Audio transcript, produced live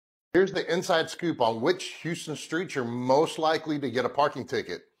Here's the inside scoop on which Houston streets you're most likely to get a parking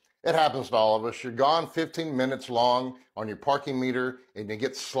ticket. It happens to all of us. You're gone 15 minutes long on your parking meter and you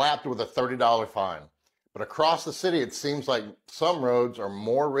get slapped with a $30 fine. But across the city, it seems like some roads are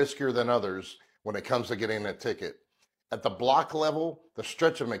more riskier than others when it comes to getting a ticket. At the block level, the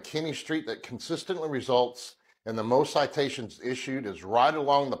stretch of McKinney Street that consistently results in the most citations issued is right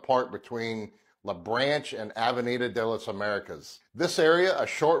along the part between La Branch and Avenida de las Americas. This area, a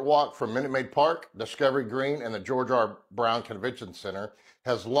short walk from Minute Maid Park, Discovery Green, and the George R. Brown Convention Center,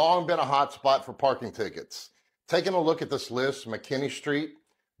 has long been a hot spot for parking tickets. Taking a look at this list, McKinney Street,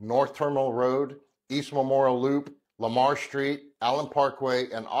 North Terminal Road, East Memorial Loop, Lamar Street, Allen Parkway,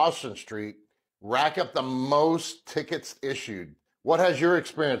 and Austin Street rack up the most tickets issued. What has your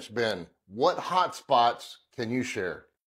experience been? What hot spots can you share?